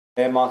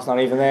Mark's not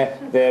even there.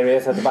 There he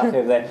is at the back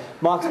over there.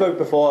 Mark spoke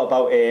before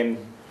about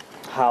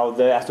how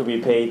the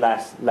SWP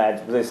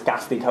led this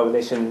ghastly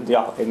coalition,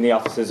 in the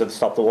officers of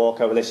Stop the War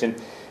coalition,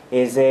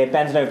 is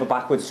bending over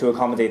backwards to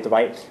accommodate the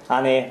right.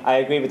 And I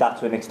agree with that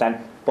to an extent.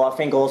 But I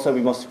think also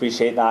we must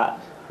appreciate that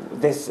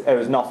this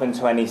owes nothing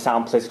to any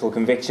sound political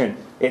conviction.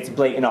 It's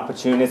blatant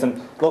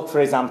opportunism. Look,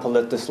 for example,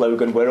 at the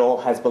slogan, "We're all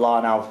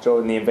Hezbollah now,"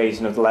 during the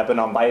invasion of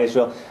Lebanon by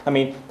Israel. I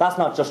mean, that's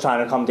not just trying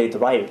to accommodate the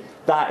right.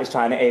 That is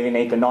trying to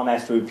alienate the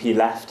non-SWP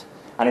left.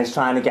 And it's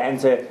trying to get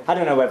into, I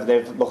don't know whether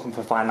they're looking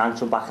for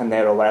financial backing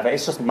there or whatever.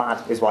 It's just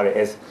mad, is what it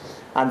is.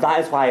 And that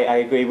is why I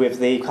agree with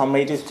the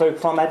comrade who spoke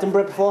from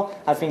Edinburgh before.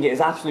 I think it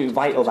is absolutely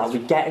vital that we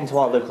get into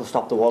our local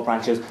Stop the War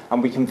branches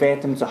and we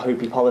convert them to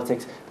Hopi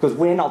politics, because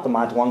we're not the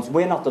mad ones,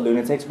 we're not the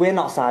lunatics, we're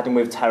not siding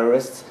with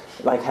terrorists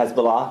like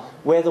Hezbollah.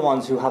 We're the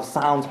ones who have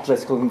sound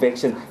political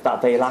conviction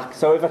that they lack.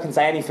 So if I can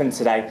say anything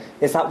today,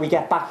 is that we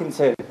get back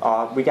to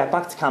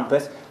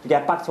campus, we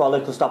get back to our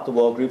local Stop the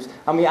War groups,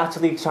 and we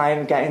actually try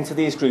and get into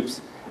these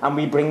groups and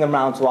we bring them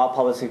round to our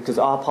politics, because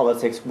our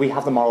politics, we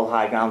have the moral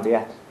high ground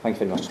here. Thank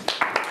you very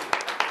much.